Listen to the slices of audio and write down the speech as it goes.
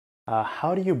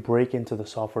how do you break into the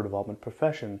software development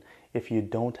profession if you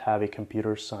don't have a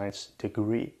computer science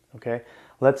degree? Okay,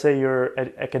 let's say your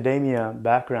academia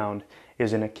background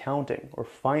is in accounting or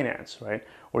finance, right?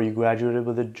 Or you graduated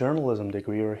with a journalism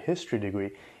degree or a history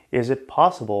degree. Is it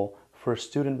possible for a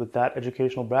student with that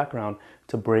educational background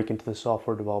to break into the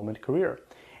software development career?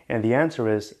 And the answer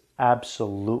is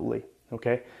absolutely.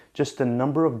 Okay, just the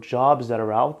number of jobs that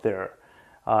are out there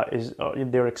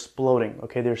they're exploding.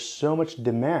 Okay, there's so much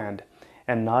demand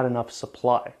and not enough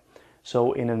supply.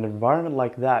 So in an environment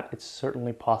like that, it's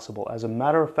certainly possible. As a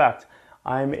matter of fact,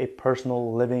 I'm a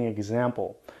personal living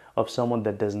example of someone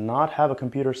that does not have a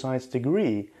computer science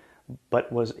degree,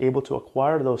 but was able to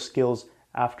acquire those skills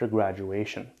after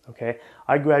graduation. Okay,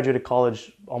 I graduated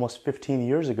college almost 15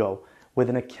 years ago with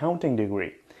an accounting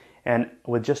degree, and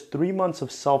with just 3 months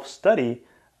of self-study,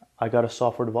 I got a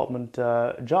software development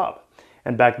job.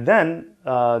 And back then,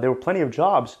 there were plenty of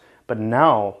jobs, but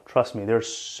now, trust me, there's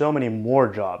so many more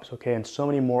jobs, okay, and so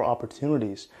many more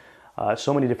opportunities,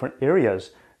 so many different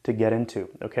areas to get into,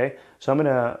 okay? So I'm going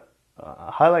to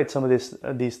highlight some of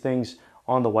these things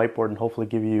on the whiteboard and hopefully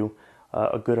give you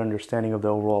a good understanding of the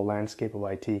overall landscape of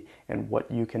IT and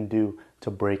what you can do to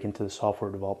break into the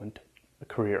software development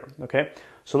career, okay?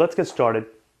 So let's get started.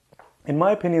 In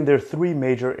my opinion, there are three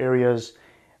major areas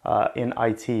in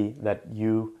IT that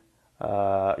you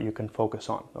can focus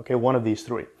on. Okay, one of these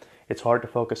three. It's hard to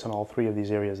focus on all three of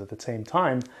these areas at the same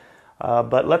time,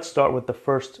 but let's start with the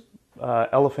first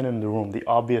elephant in the room, the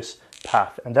obvious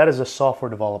path, and that is a software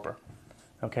developer.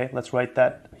 Okay, let's write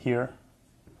that here.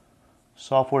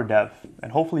 Software dev,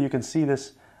 and hopefully you can see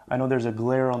this. I know there's a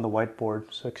glare on the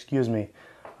whiteboard, so excuse me.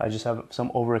 I just have some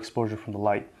overexposure from the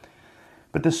light.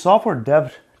 But the software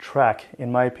dev track,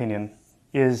 in my opinion,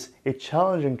 is a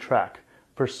challenging track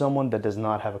for someone that does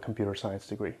not have a computer science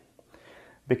degree,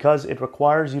 because it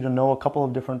requires you to know a couple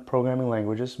of different programming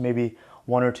languages, maybe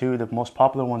one or two. The most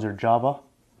popular ones are Java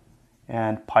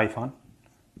and Python.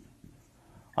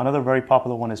 Another very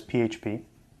popular one is PHP.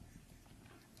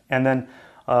 And then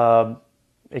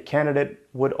a candidate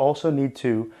would also need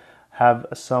to have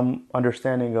some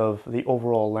understanding of the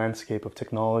overall landscape of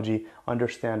technology,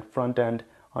 understand front end,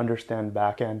 understand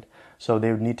back end. So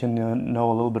they would need to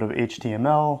know a little bit of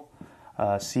HTML,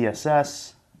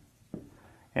 CSS,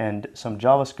 and some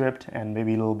JavaScript, and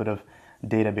maybe a little bit of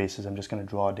databases. I'm just going to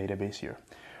draw a database here.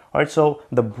 All right, so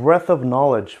the breadth of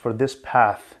knowledge for this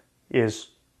path is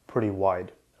pretty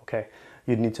wide. Okay,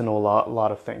 you'd need to know a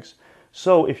lot of things.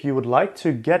 So if you would like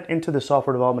to get into the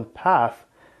software development path,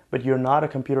 but you're not a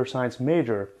computer science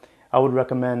major, I would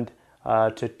recommend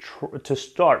to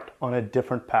start on a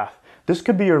different path. This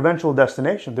could be your eventual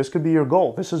destination. This could be your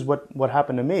goal. This is what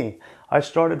happened to me. I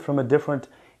started from a different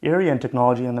area in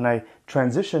technology, and then I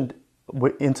transitioned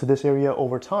into this area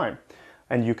over time.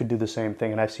 And you could do the same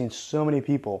thing. And I've seen so many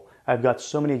people. I've got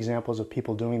so many examples of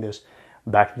people doing this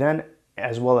back then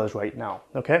as well as right now.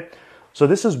 Okay, so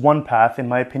this is one path, in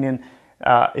my opinion.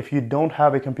 If you don't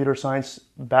have a computer science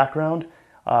background,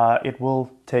 it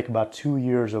will take about 2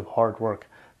 years of hard work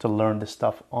to learn this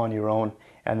stuff on your own,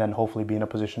 and then hopefully be in a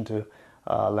position to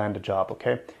land a job.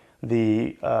 Okay,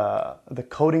 the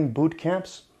coding boot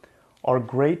camps are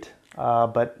great,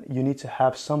 but you need to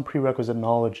have some prerequisite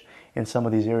knowledge in some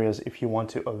of these areas if you want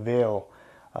to avail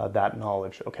that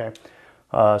knowledge. Okay,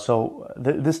 so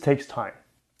this takes time.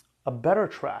 A better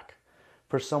track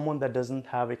for someone that doesn't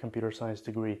have a computer science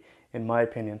degree, in my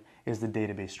opinion, is the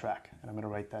database track, and I'm going to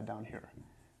write that down here.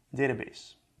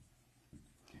 Database.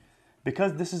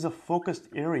 Because this is a focused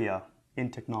area in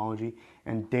technology,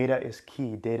 and data is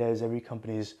key. Data is every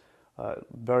company's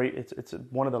it's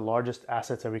one of the largest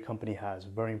assets every company has.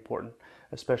 Very important,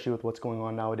 especially with what's going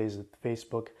on nowadays with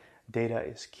Facebook. Data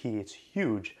is key. It's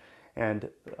huge, and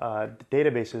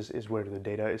databases is where the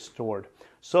data is stored.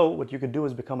 So what you could do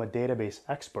is become a database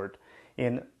expert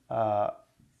in a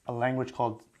language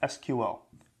called SQL.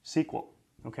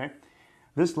 Okay.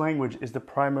 This language is the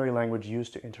primary language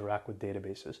used to interact with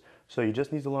databases. So you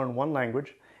just need to learn one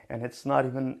language, and it's not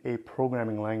even a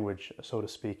programming language, so to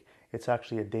speak. It's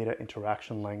actually a data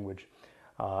interaction language.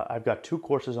 I've got 2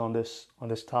 courses on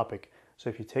this topic. So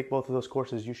if you take both of those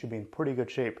courses, you should be in pretty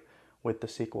good shape with the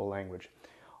SQL language.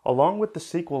 Along with the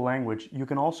SQL language, you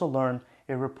can also learn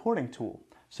a reporting tool,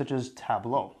 such as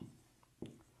Tableau.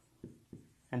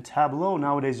 And Tableau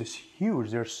nowadays is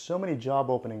huge. There's so many job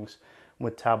openings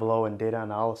with Tableau and data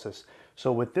analysis.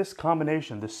 So with this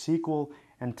combination, the SQL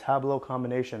and Tableau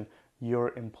combination,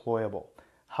 you're employable.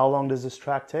 How long does this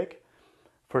track take?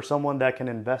 For someone that can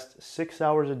invest 6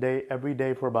 hours a day, every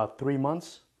day for about 3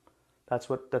 months, that's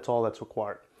all that's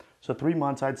required. So 3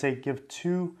 months, I'd say give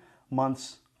 2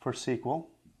 months for SQL,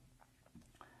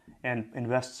 and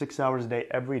invest 6 hours a day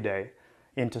every day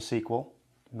into SQL,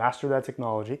 master that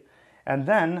technology, and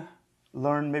then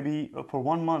learn maybe for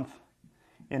 1 month,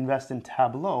 invest in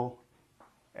Tableau,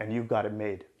 and you've got it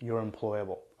made. You're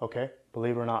employable, okay?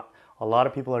 Believe it or not, a lot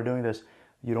of people are doing this.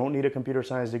 You don't need a computer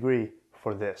science degree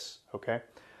for this, okay?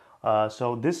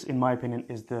 So this, in my opinion,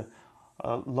 is the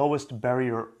lowest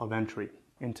barrier of entry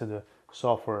into the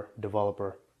software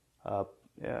developer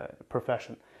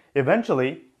profession.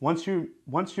 Eventually, once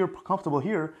you're comfortable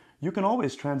here, you can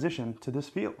always transition to this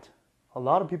field. A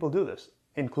lot of people do this,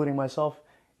 including myself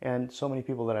and so many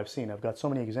people that I've seen. I've got so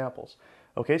many examples.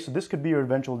 Okay, so this could be your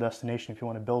eventual destination if you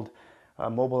want to build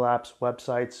mobile apps,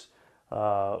 websites,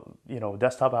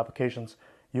 desktop applications.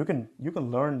 You can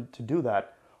learn to do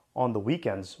that on the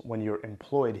weekends when you're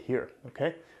employed here.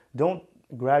 Okay, don't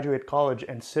graduate college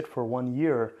and sit for 1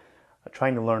 year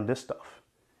trying to learn this stuff.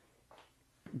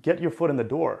 Get your foot in the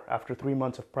door after 3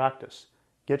 months of practice.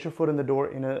 Get your foot in the door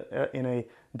in a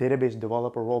database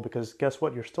developer role, because guess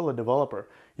what? You're still a developer.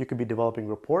 You could be developing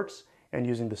reports and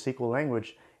using the SQL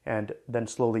language and then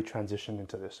slowly transition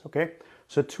into this, okay?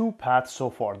 So 2 paths so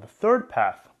far. The third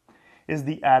path is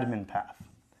the admin path.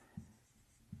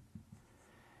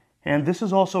 And this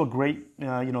is also a great,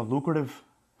 lucrative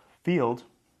field,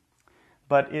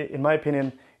 but in my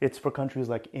opinion, it's for countries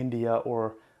like India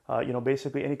or,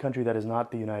 basically any country that is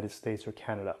not the United States or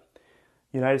Canada.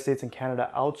 United States and Canada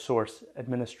outsource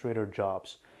administrator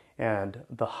jobs. And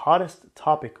the hottest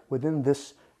topic within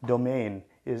this domain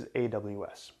is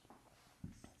AWS.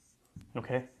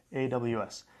 Okay,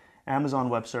 AWS, Amazon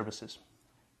Web Services.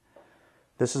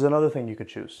 This is another thing you could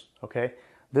choose, okay?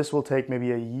 This will take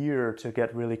maybe a year to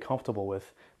get really comfortable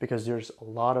with, because there's a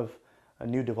lot of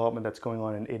new development that's going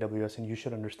on in AWS, and you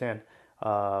should understand,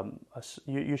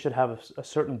 you should have a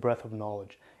certain breadth of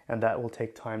knowledge, and that will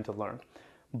take time to learn.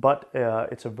 But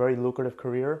it's a very lucrative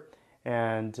career,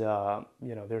 and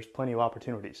there's plenty of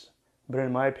opportunities. But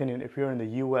in my opinion, if you're in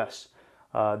the US,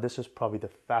 this is probably the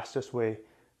fastest way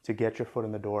to get your foot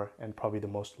in the door, and probably the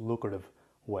most lucrative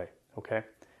way, okay?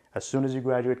 As soon as you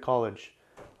graduate college,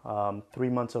 3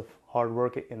 months of hard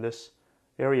work in this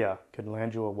area could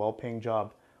land you a well-paying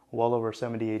job, well over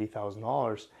 $70,000,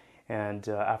 $80,000, and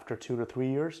after 2 to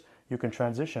 3 years, you can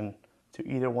transition to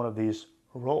either one of these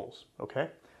roles,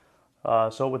 okay?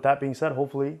 So with that being said,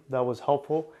 hopefully that was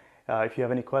helpful. If you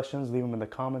have any questions, leave them in the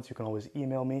comments. You can always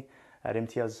email me at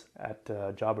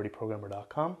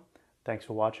imtiaz@jobreadyprogrammer.com. Thanks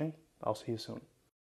for watching. I'll see you soon.